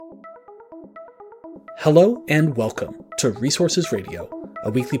Hello and welcome to Resources Radio,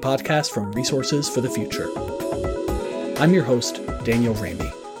 a weekly podcast from Resources for the Future. I'm your host, Daniel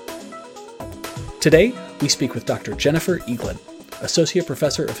Ramey. Today, we speak with Dr. Jennifer Eaglin, Associate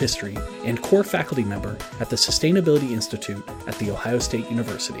Professor of History and core faculty member at the Sustainability Institute at The Ohio State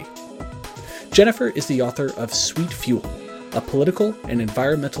University. Jennifer is the author of Sweet Fuel, a political and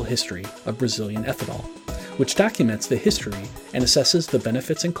environmental history of Brazilian ethanol, which documents the history and assesses the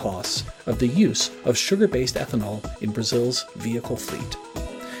benefits and costs of the use of sugar-based ethanol in Brazil's vehicle fleet.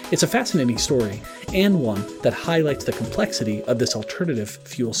 It's a fascinating story and one that highlights the complexity of this alternative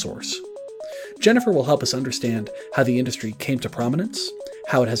fuel source. Jennifer will help us understand how the industry came to prominence,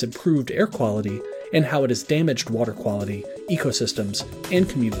 how it has improved air quality, and how it has damaged water quality, ecosystems, and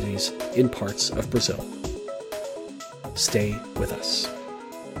communities in parts of Brazil. Stay with us.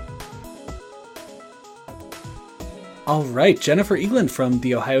 All right, Jennifer Eaglin from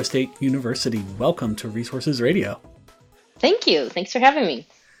The Ohio State University. Welcome to Resources Radio. Thank you. Thanks for having me.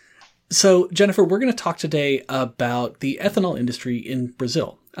 So, Jennifer, we're going to talk today about the ethanol industry in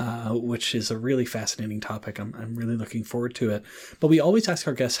Brazil, which is a really fascinating topic. I'm really looking forward to it. But we always ask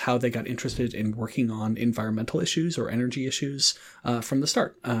our guests how they got interested in working on environmental issues or energy issues from the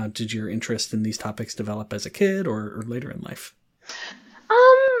start. Did your interest in these topics develop as a kid or later in life?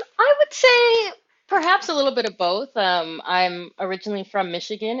 I would say perhaps a little bit of both. I'm originally from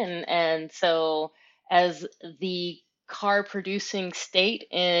Michigan, and so as the car producing state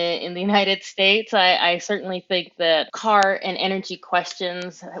in the United States, I certainly think that car and energy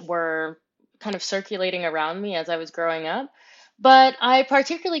questions were kind of circulating around me as I was growing up. But I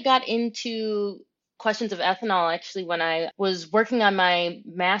particularly got into questions of ethanol actually when I was working on my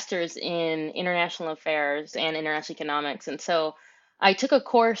master's in international affairs and international economics. And so I took a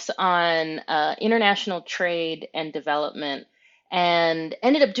course on international trade and development and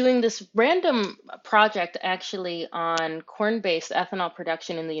ended up doing this random project actually on corn-based ethanol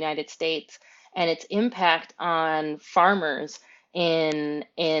production in the United States and its impact on farmers in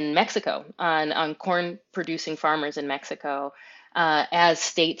Mexico, on corn-producing farmers in Mexico, as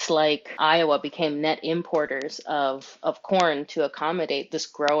states like Iowa became net importers of corn to accommodate this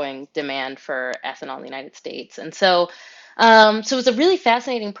growing demand for ethanol in the United States. And so it was a really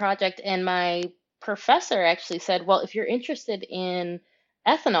fascinating project, and my professor actually said, well, if you're interested in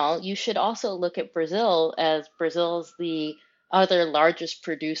ethanol, you should also look at Brazil, as Brazil's the other largest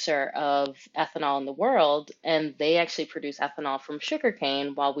producer of ethanol in the world, and they actually produce ethanol from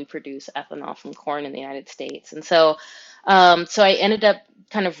sugarcane while we produce ethanol from corn in the United States. And so I ended up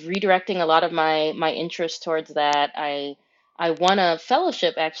kind of redirecting a lot of my interest towards that. I won a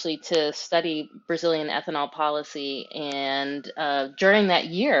fellowship actually to study Brazilian ethanol policy. And during that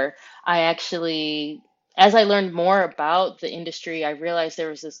year, I actually, as I learned more about the industry, I realized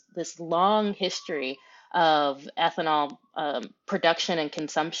there was this long history of ethanol production and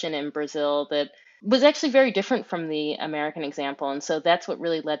consumption in Brazil that was actually very different from the American example. And so that's what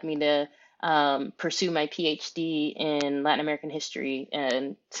really led me to pursue my PhD in Latin American history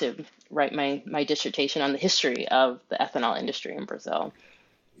and to write my dissertation on the history of the ethanol industry in Brazil.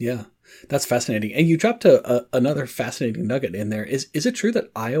 Yeah, that's fascinating. And you dropped another fascinating nugget in there. Is it true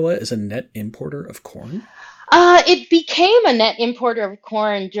that Iowa is a net importer of corn? It became a net importer of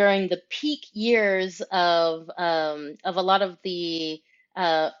corn during the peak years of a lot of the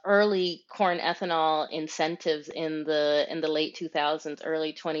early corn ethanol incentives in the late 2000s,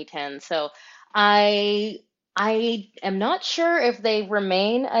 early 2010s. So I am not sure if they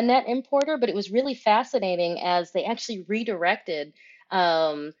remain a net importer, but it was really fascinating as they actually redirected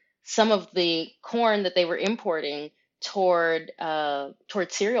some of the corn that they were importing toward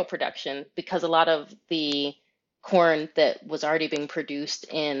cereal production, because a lot of the corn that was already being produced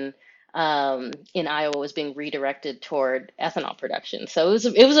in Iowa was being redirected toward ethanol production. So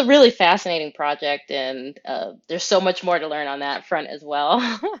it was a really fascinating project, and there's so much more to learn on that front as well.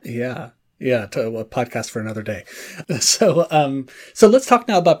 Yeah, to a podcast for another day. So let's talk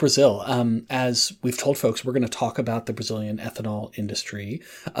now about Brazil. As we've told folks, we're going to talk about the Brazilian ethanol industry,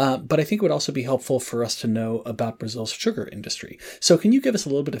 but I think it would also be helpful for us to know about Brazil's sugar industry. So can you give us a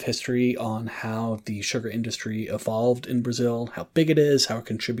little bit of history on how the sugar industry evolved in Brazil, how big it is, how it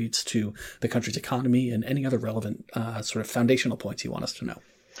contributes to the country's economy, and any other relevant sort of foundational points you want us to know?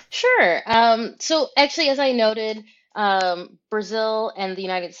 Sure. So actually, as I noted, Brazil and the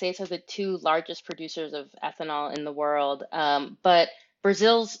United States are the two largest producers of ethanol in the world. But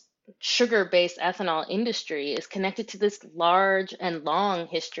Brazil's sugar-based ethanol industry is connected to this large and long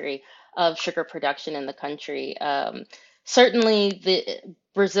history of sugar production in the country. Certainly,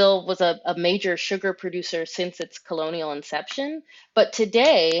 Brazil was a major sugar producer since its colonial inception, but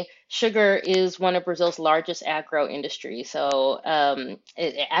today, sugar is one of Brazil's largest agro industries. So,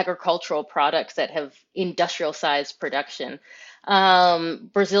 agricultural products that have industrial sized production.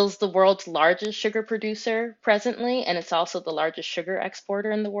 Brazil's the world's largest sugar producer presently, and it's also the largest sugar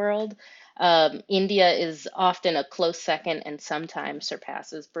exporter in the world. India is often a close second and sometimes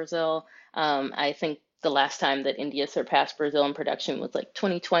surpasses Brazil. I think the last time that India surpassed Brazil in production was like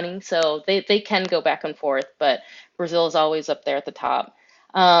 2020. So they can go back and forth, but Brazil is always up there at the top.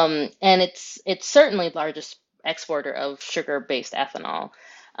 And it's certainly the largest exporter of sugar-based ethanol.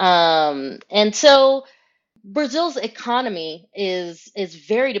 And so Brazil's economy is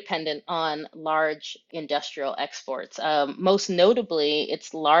very dependent on large industrial exports. Most notably,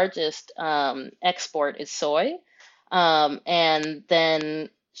 its largest export is soy, and then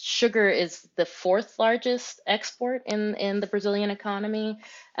sugar is the fourth largest export in the Brazilian economy.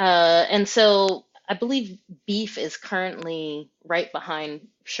 And so I believe beef is currently right behind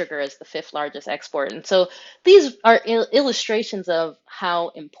sugar as the fifth largest export. And so these are illustrations of how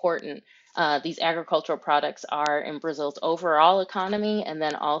important these agricultural products are in Brazil's overall economy, and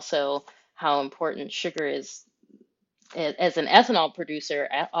then also how important sugar is as an ethanol producer,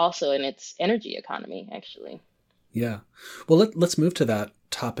 also in its energy economy, actually. Yeah. Well, let's move to that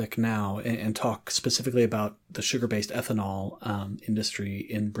topic now and talk specifically about the sugar-based ethanol industry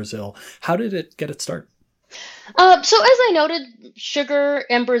in Brazil. How did it get its start? So as I noted, sugar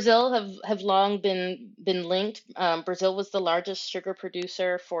and Brazil have long been linked. Brazil was the largest sugar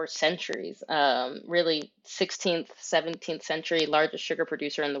producer for centuries, really 16th, 17th century largest sugar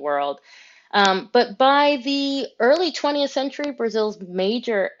producer in the world. But by the early 20th century, Brazil's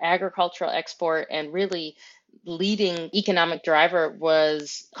major agricultural export and really leading economic driver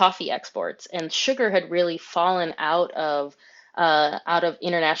was coffee exports, and sugar had really fallen out of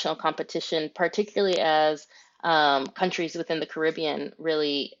international competition, particularly as countries within the Caribbean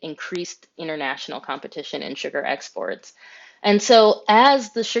really increased international competition in sugar exports. And so,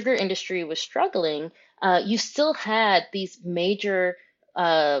 as the sugar industry was struggling, you still had these major,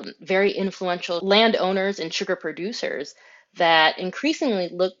 very influential landowners and sugar producers that increasingly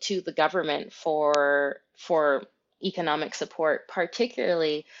looked to the government for economic support,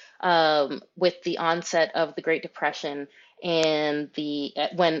 particularly with the onset of the Great Depression and the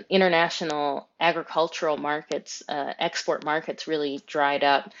when international agricultural markets, export markets really dried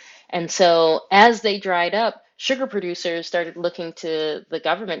up. And so as they dried up, sugar producers started looking to the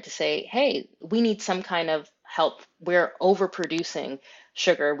government to say, hey, we need some kind of help. We're overproducing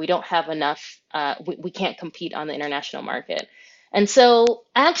sugar. We don't have enough, we can't compete on the international market. And so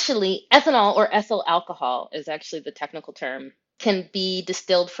actually ethanol, or ethyl alcohol is actually the technical term, can be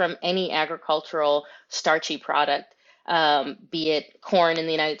distilled from any agricultural starchy product, be it corn in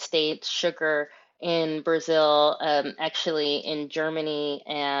the United States, sugar in Brazil. Actually, in Germany,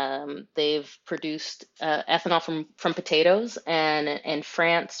 they've produced ethanol from potatoes, and in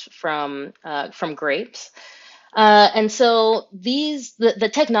France from grapes. And so the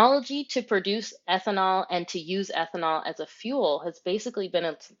technology to produce ethanol and to use ethanol as a fuel has basically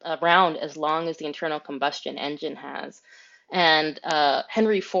been around as long as the internal combustion engine has. And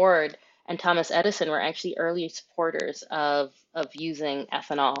Henry Ford and Thomas Edison were actually early supporters of using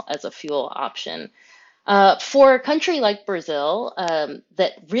ethanol as a fuel option. For a country like Brazil,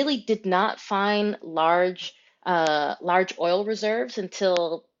 that really did not find large oil reserves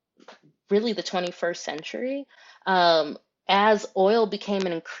until really the 21st century, um, as oil became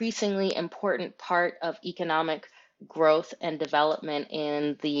an increasingly important part of economic growth and development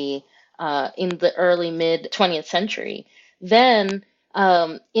in the early mid 20th century, then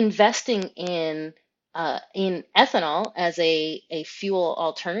investing in ethanol as a fuel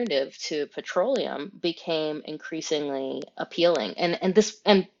alternative to petroleum became increasingly appealing.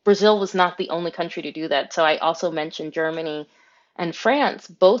 And Brazil was not the only country to do that. So I also mentioned Germany and France,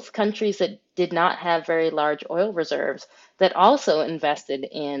 both countries that did not have very large oil reserves, that also invested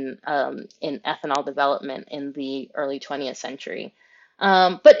in ethanol development in the early 20th century.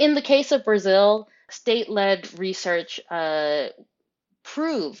 But in the case of Brazil, state-led research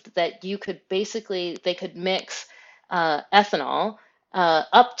proved that they could mix ethanol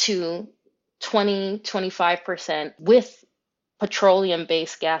up to 25% with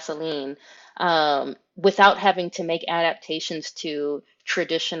petroleum-based gasoline, without having to make adaptations to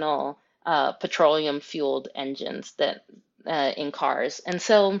traditional petroleum-fueled engines that in cars. And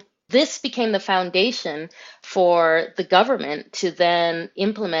so this became the foundation for the government to then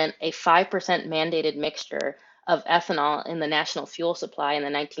implement a 5% mandated mixture of ethanol in the national fuel supply in the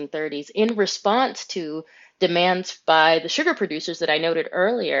 1930s in response to demands by the sugar producers that I noted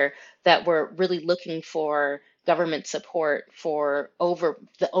earlier that were really looking for government support for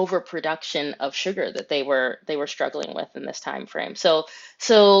the overproduction of sugar that they were struggling with in this time frame. So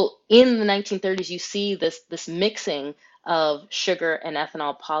in the 1930s, you see this mixing of sugar and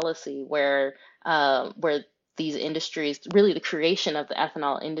ethanol policy where these industries, really the creation of the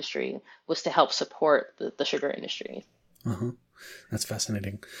ethanol industry was to help support the sugar industry. Uh-huh. That's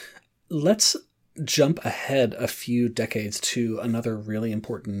fascinating. Let's jump ahead a few decades to another really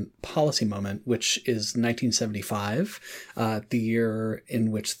important policy moment, which is 1975, the year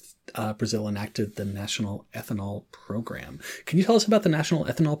in which Brazil enacted the National Ethanol Program. Can you tell us about the National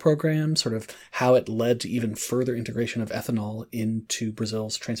Ethanol Program, sort of how it led to even further integration of ethanol into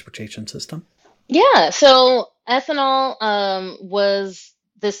Brazil's transportation system? Yeah, so ethanol was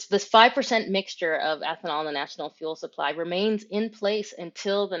this 5% mixture of ethanol in the national fuel supply remains in place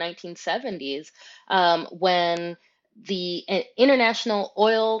until the 1970s, when the international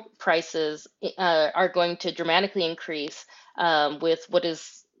oil prices are going to dramatically increase, with what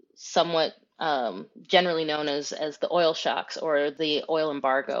is somewhat generally known as the oil shocks or the oil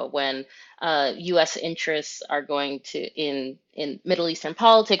embargo, when U.S. interests are going to in Middle Eastern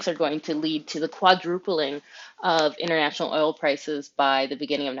politics are going to lead to the quadrupling of international oil prices by the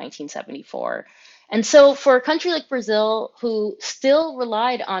beginning of 1974. And so, for a country like Brazil, who still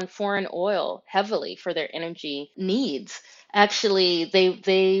relied on foreign oil heavily for their energy needs, actually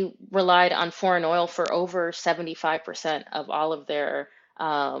they relied on foreign oil for over 75% of all of their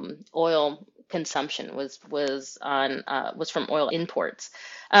oil consumption was from oil imports.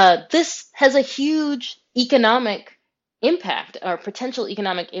 This has a huge economic impact or potential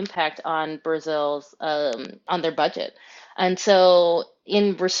economic impact on Brazil's on their budget. And so,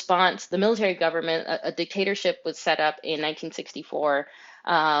 in response, the military government, a dictatorship was set up in 1964,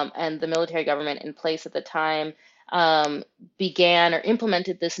 and the military government in place at the time um, began or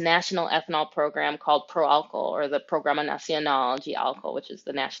implemented this national ethanol program called ProAlcool, or the Programa Nacional de Álcool, which is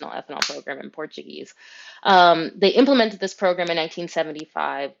the national ethanol program in Portuguese. They implemented this program in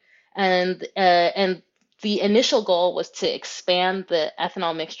 1975, and the initial goal was to expand the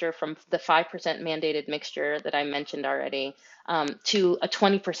ethanol mixture from the 5% mandated mixture that I mentioned already, to a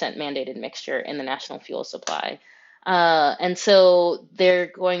 20% mandated mixture in the national fuel supply. And so they're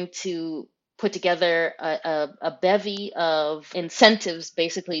going to put together a bevy of incentives,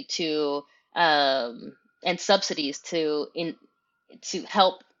 basically um, and subsidies to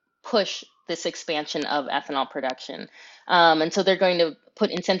help push this expansion of ethanol production. And so they're going to put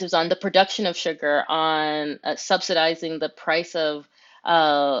incentives on the production of sugar, on subsidizing the price of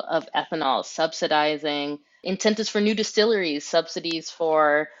ethanol, subsidizing incentives for new distilleries, subsidies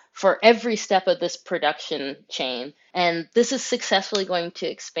for every step of this production chain. And this is successfully going to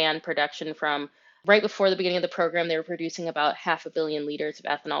expand production from right before the beginning of the program, they were producing about 500,000,000 liters of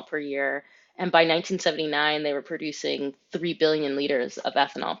ethanol per year. And by 1979, they were producing 3 billion liters of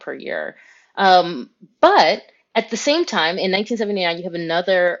ethanol per year. Um, but at the same time, in 1979, you have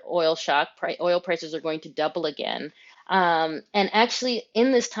another oil shock. Oil prices are going to double again. And actually,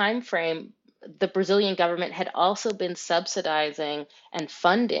 in this time frame, the Brazilian government had also been subsidizing and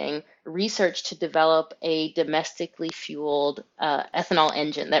funding research to develop a domestically fueled ethanol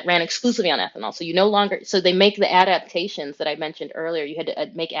engine that ran exclusively on ethanol. So you no longer, so they make the adaptations that I mentioned earlier. You had to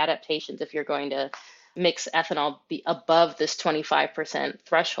make adaptations if you're going to mix ethanol be above this 25%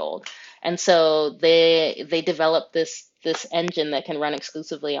 threshold. And so they developed this engine that can run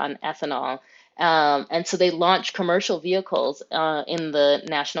exclusively on ethanol. And so they launched commercial vehicles in the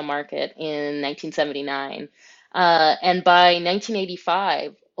national market in 1979. And by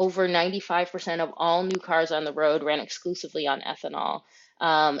 1985, over 95% of all new cars on the road ran exclusively on ethanol.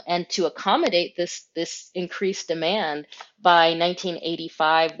 And to accommodate this increased demand, by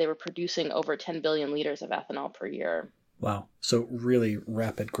 1985, they were producing over 10 billion liters of ethanol per year. Wow. So really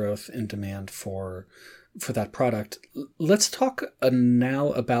rapid growth in demand for that product. Let's talk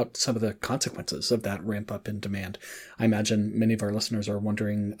now about some of the consequences of that ramp up in demand. I imagine many of our listeners are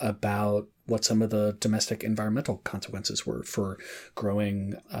wondering about what some of the domestic environmental consequences were for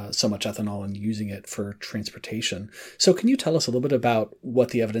growing so much ethanol and using it for transportation. So can you tell us a little bit about what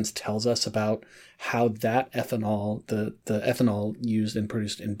the evidence tells us about how that ethanol, the ethanol used and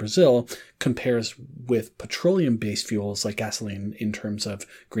produced in Brazil, compares with petroleum-based fuels like gasoline in terms of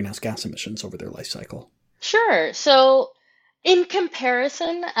greenhouse gas emissions over their life cycle? Sure. So, in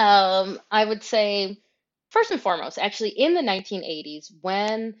comparison, I would say first and foremost, actually, in the 1980s,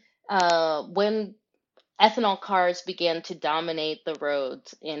 when ethanol cars began to dominate the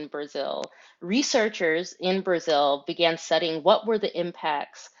roads in Brazil, researchers in Brazil began studying what were the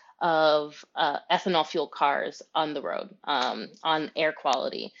impacts of ethanol fuel cars on the road, on air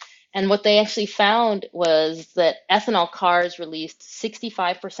quality. And what they actually found was that ethanol cars released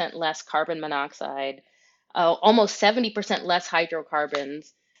 65% less carbon monoxide, almost 70% less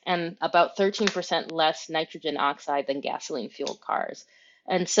hydrocarbons, and about 13% less nitrogen oxide than gasoline fueled cars.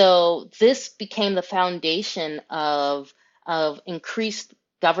 And so this became the foundation of increased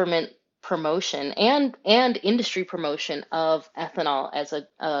government promotion and industry promotion of ethanol as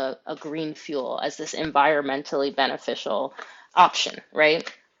a green fuel, as this environmentally beneficial option, right?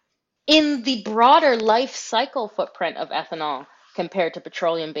 In the broader life cycle footprint of ethanol compared to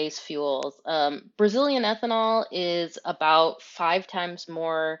petroleum-based fuels, Brazilian ethanol is about 5 times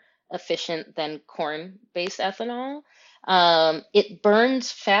more efficient than corn-based ethanol. It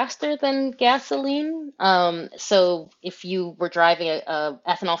burns faster than gasoline. So if you were driving a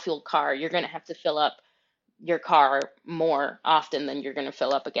ethanol-fueled car, you're going to have to fill up your car more often than you're going to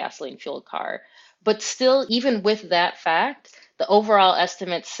fill up a gasoline fueled car. But still, even with that fact, the overall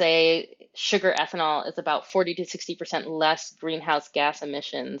estimates say sugar ethanol is about 40 to 60% less greenhouse gas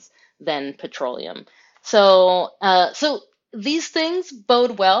emissions than petroleum. So these things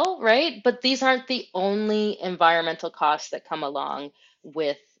bode well, right? But these aren't the only environmental costs that come along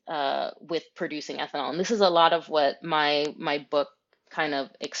with producing ethanol. And this is a lot of what my book kind of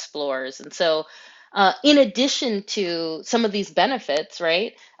explores. And so in addition to some of these benefits,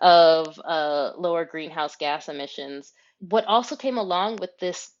 right, of lower greenhouse gas emissions, what also came along with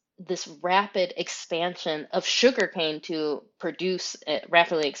this rapid expansion of sugarcane to produce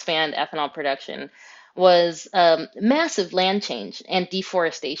rapidly expand ethanol production was massive land change and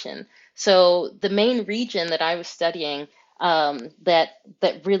deforestation. So the main region that I was studying that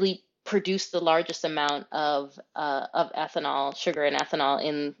really produced the largest amount of ethanol, sugar and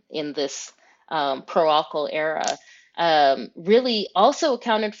ethanol in this pro-alkyl era, really also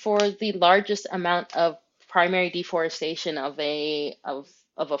accounted for the largest amount of primary deforestation of a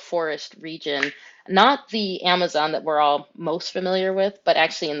forest region, not the Amazon that we're all most familiar with, but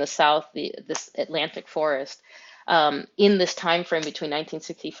actually in the south, this Atlantic forest, in this time frame between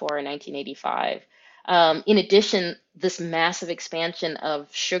 1964 and 1985. In addition, this massive expansion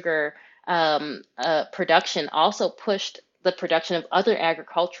of sugar production also pushed the production of other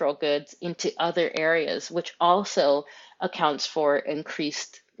agricultural goods into other areas, which also accounts for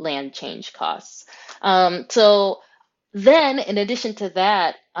increased land change costs. So then, in addition to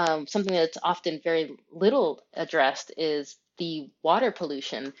that, something that's often very little addressed is the water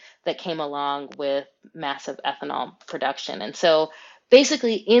pollution that came along with massive ethanol production. And so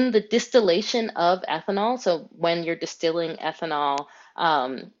basically in the distillation of ethanol, so when you're distilling ethanol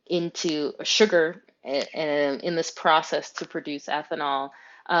into sugar in this process to produce ethanol,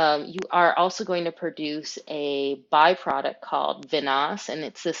 you are also going to produce a byproduct called vinasse, and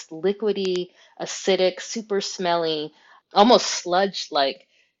it's this liquidy, acidic, super smelly, almost sludge-like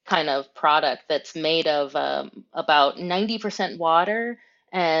kind of product that's made of about 90% water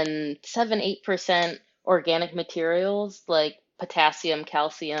and 7-8% organic materials like potassium,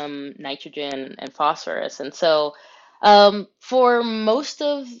 calcium, nitrogen, and phosphorus. And so for most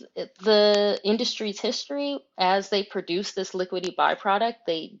of the industry's history, as they produced this liquidy byproduct,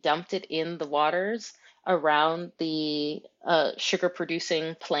 they dumped it in the waters around the sugar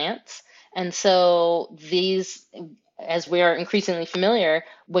producing plants. And so these, as we are increasingly familiar,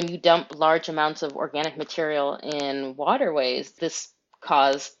 when you dump large amounts of organic material in waterways, this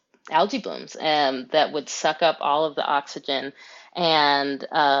caused algae blooms that would suck up all of the oxygen and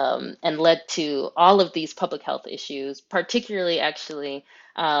led to all of these public health issues, particularly actually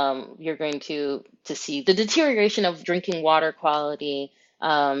you're going to see the deterioration of drinking water quality,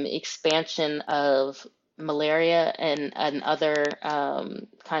 expansion of malaria and other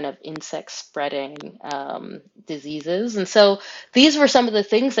kind of insect spreading diseases. And so these were some of the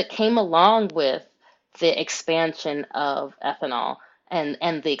things that came along with the expansion of ethanol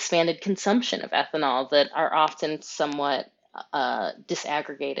and the expanded consumption of ethanol that are often somewhat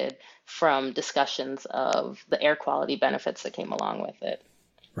disaggregated from discussions of the air quality benefits that came along with it.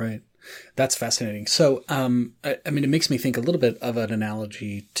 Right. That's fascinating. So, I mean, it makes me think a little bit of an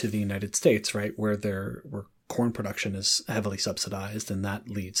analogy to the United States, right, where corn production is heavily subsidized, and that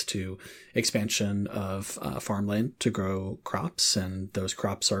leads to expansion of farmland to grow crops, and those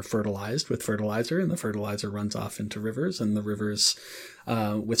crops are fertilized with fertilizer, and the fertilizer runs off into rivers, and the rivers,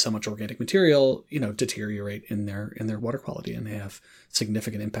 with so much organic material, deteriorate in their water quality, and they have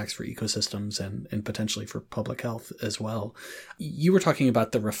significant impacts for ecosystems and potentially for public health as well. You were talking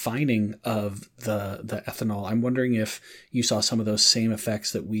about the refining of the ethanol. I'm wondering if you saw some of those same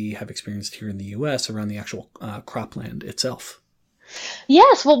effects that we have experienced here in the U.S. around the actual cropland itself.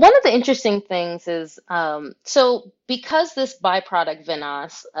 Yes, well, one of the interesting things is so because this byproduct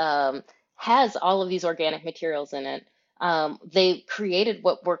vinasse has all of these organic materials in it, they created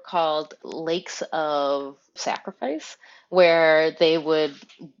what were called lakes of sacrifice, where they would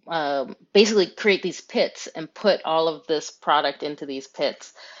basically create these pits and put all of this product into these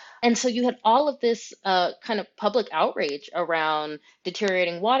pits. And so you had all of this kind of public outrage around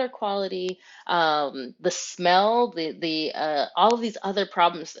deteriorating water quality, the smell, the all of these other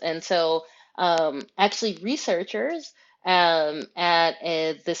problems. And so actually researchers at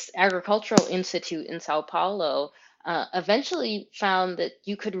this agricultural institute in Sao Paulo eventually found that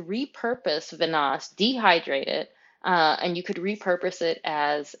you could repurpose vinasse, dehydrate it, and you could repurpose it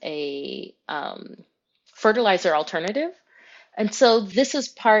as a fertilizer alternative. And so this is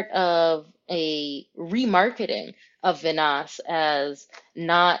part of a remarketing of Vinasse as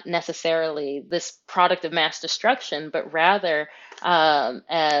not necessarily this product of mass destruction, but rather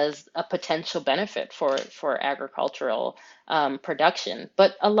as a potential benefit for agricultural production.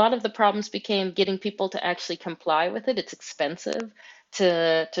 But a lot of the problems became getting people to actually comply with it. It's expensive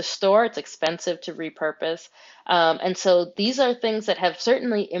to store, it's expensive to repurpose. And so these are things that have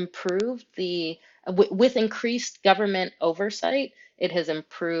certainly improved with increased government oversight, it has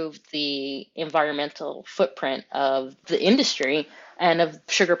improved the environmental footprint of the industry and of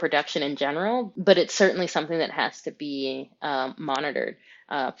sugar production in general, but it's certainly something that has to be monitored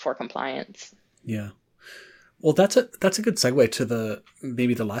for compliance. Yeah. Well, that's a good segue to the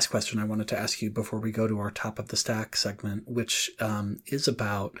maybe the last question I wanted to ask you before we go to our top of the stack segment, which is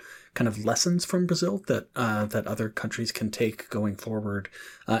about kind of lessons from Brazil that other countries can take going forward.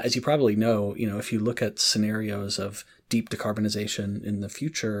 As you probably know, if you look at scenarios of deep decarbonization in the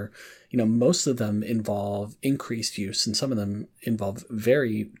future, most of them involve increased use, and some of them involve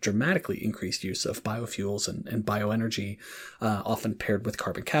very dramatically increased use of biofuels and bioenergy, often paired with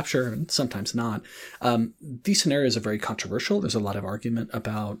carbon capture, and sometimes not. These scenarios are very controversial. There's a lot of argument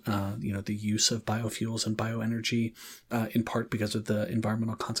about, the use of biofuels and bioenergy, in part because of the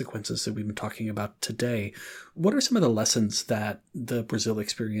environmental consequences that we've been talking about today. What are some of the lessons that the Brazil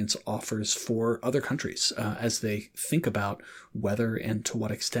experience offers for other countries as they think about whether and to what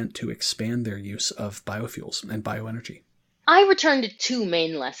extent to expand their use of biofuels and bioenergy? I returned to two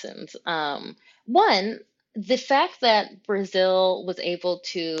main lessons. One, the fact that Brazil was able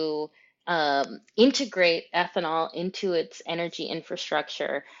to integrate ethanol into its energy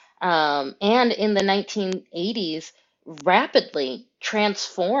infrastructure, and in the 1980s, rapidly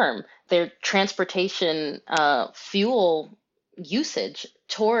transform their transportation fuel usage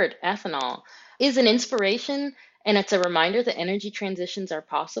toward ethanol is an inspiration, and it's a reminder that energy transitions are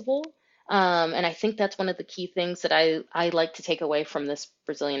possible. And I think that's one of the key things that I like to take away from this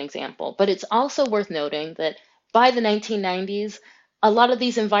Brazilian example. But it's also worth noting that by the 1990s, a lot of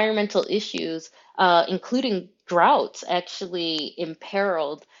these environmental issues, including droughts, actually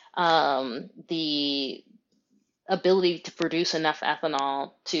imperiled the ability to produce enough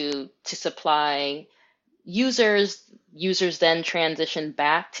ethanol to supply users. Users then transitioned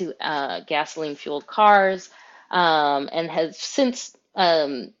back to gasoline fueled cars, and has since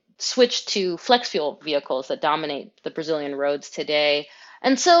switched to flex fuel vehicles that dominate the Brazilian roads today.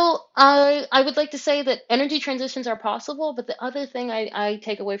 And so I would like to say that energy transitions are possible, but the other thing I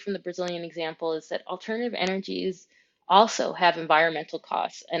take away from the Brazilian example is that alternative energies also have environmental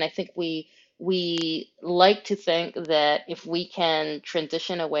costs. And I think we like to think that if we can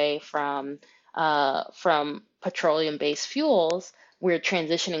transition away from petroleum-based fuels, we're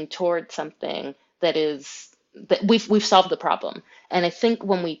transitioning towards something that we've solved the problem. And I think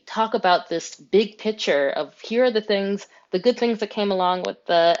when we talk about this big picture of here are the good things that came along with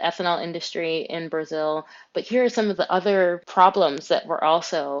the ethanol industry in Brazil, but here are some of the other problems that were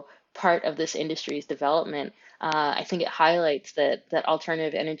also part of this industry's development. I think it highlights that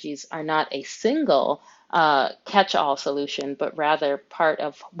alternative energies are not a single catch-all solution, but rather part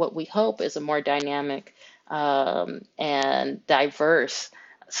of what we hope is a more dynamic and diverse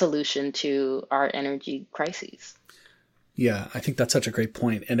solution to our energy crises. Yeah, I think that's such a great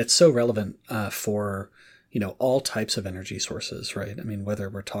point, and it's so relevant for all types of energy sources, right? I mean, whether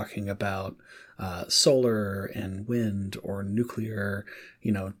we're talking about solar and wind or nuclear,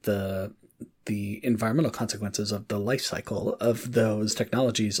 the environmental consequences of the life cycle of those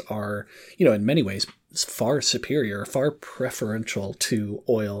technologies are, in many ways far superior, far preferential to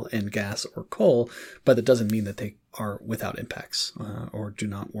oil and gas or coal, but that doesn't mean that they are without impacts or do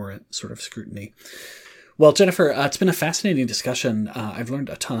not warrant sort of scrutiny. Well, Jennifer, it's been a fascinating discussion. I've learned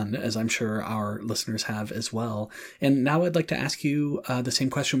a ton, as I'm sure our listeners have as well. And now I'd like to ask you the same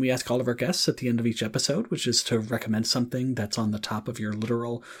question we ask all of our guests at the end of each episode, which is to recommend something that's on the top of your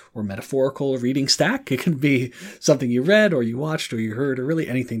literal or metaphorical reading stack. It can be something you read or you watched or you heard, or really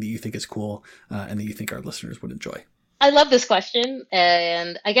anything that you think is cool and that you think our listeners would enjoy. I love this question,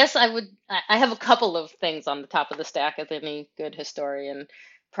 and I guess I have a couple of things on the top of the stack, as any good historian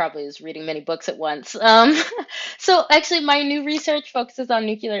probably is reading many books at once. So actually, my new research focuses on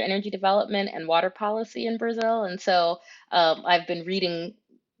nuclear energy development and water policy in Brazil, and so I've been reading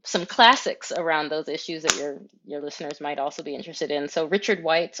some classics around those issues that your listeners might also be interested in. So Richard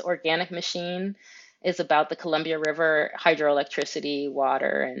White's Organic Machine is about the Columbia River hydroelectricity,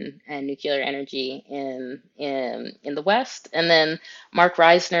 water, and nuclear energy in the West. And then Mark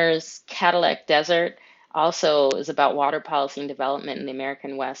Reisner's Cadillac Desert also is about water policy and development in the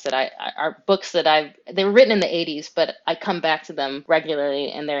American West. That are books that they were written in the 80s, but I come back to them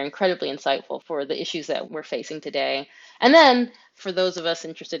regularly, and they're incredibly insightful for the issues that we're facing today. And then for those of us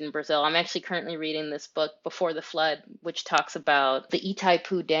interested in Brazil, I'm actually currently reading this book, Before the Flood, which talks about the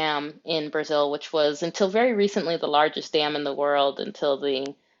Itaipu Dam in Brazil, which was until very recently the largest dam in the world until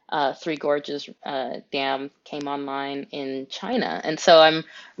the Three Gorges Dam came online in China. And so I'm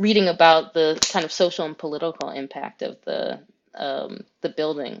reading about the kind of social and political impact of the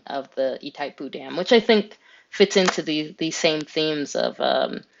building of the Itaipu Dam, which I think fits into these same themes of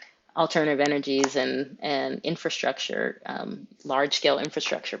alternative energies and infrastructure, large scale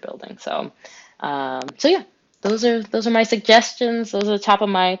infrastructure building. So yeah, those are my suggestions. Those are the top of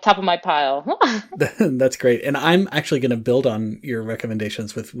my pile. That's great. And I'm actually going to build on your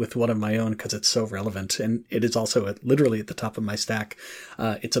recommendations with one of my own because it's so relevant. And it is also literally at the top of my stack.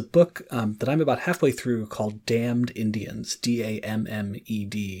 It's a book that I'm about halfway through called Damned Indians, Dammed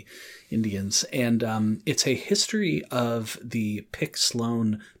Indians. And it's a history of the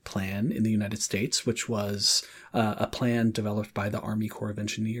Pick-Sloan Plan in the United States, which was a plan developed by the Army Corps of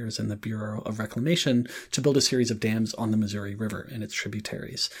Engineers and the Bureau of Reclamation to build a series of dams on the Missouri River and its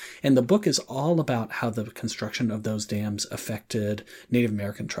tributaries. And the book is all about how the construction of those dams affected Native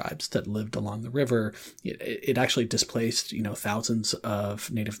American tribes that lived along the river. It actually displaced, thousands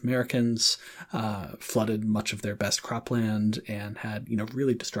of Native Americans, flooded much of their best cropland, and had,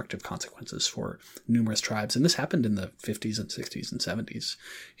 really destructive consequences for numerous tribes. And this happened in the 50s and 60s and 70s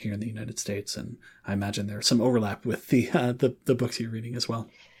here in the United States. And I imagine there's some overlap with the books you're reading as well.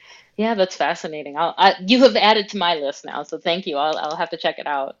 Yeah, that's fascinating. You have added to my list now, so thank you. I'll have to check it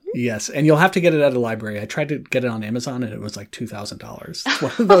out. Yes, and you'll have to get it at a library. I tried to get it on Amazon, and it was like $2,000. It's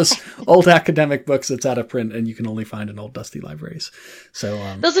one of those old academic books that's out of print, and you can only find in old dusty libraries. So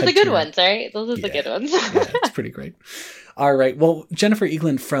those are the good ones, right? Those are the good ones. Yeah, it's pretty great. All right. Well, Jennifer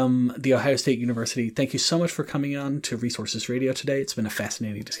Eaglin from The Ohio State University, thank you so much for coming on to Resources Radio today. It's been a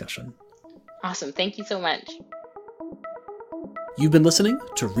fascinating discussion. Awesome. Thank you so much. You've been listening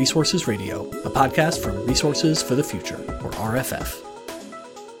to Resources Radio, a podcast from Resources for the Future, or RFF.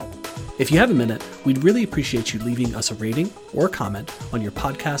 If you have a minute, we'd really appreciate you leaving us a rating or a comment on your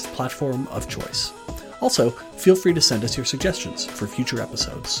podcast platform of choice. Also, feel free to send us your suggestions for future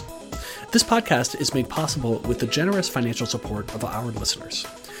episodes. This podcast is made possible with the generous financial support of our listeners.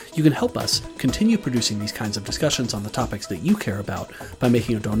 You can help us continue producing these kinds of discussions on the topics that you care about by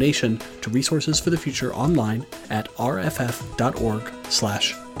making a donation to Resources for the Future online at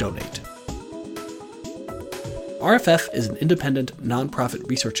rff.org/donate. RFF is an independent, nonprofit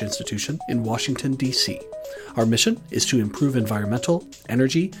research institution in Washington, D.C. Our mission is to improve environmental,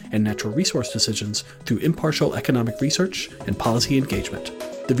 energy, and natural resource decisions through impartial economic research and policy engagement.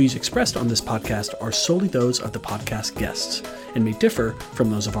 The views expressed on this podcast are solely those of the podcast guests and may differ from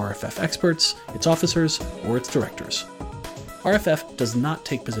those of RFF experts, its officers, or its directors. RFF does not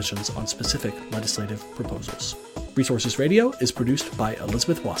take positions on specific legislative proposals. Resources Radio is produced by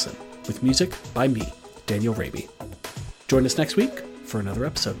Elizabeth Wasson, with music by me, Daniel Raby. Join us next week for another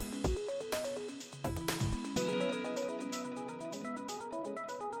episode.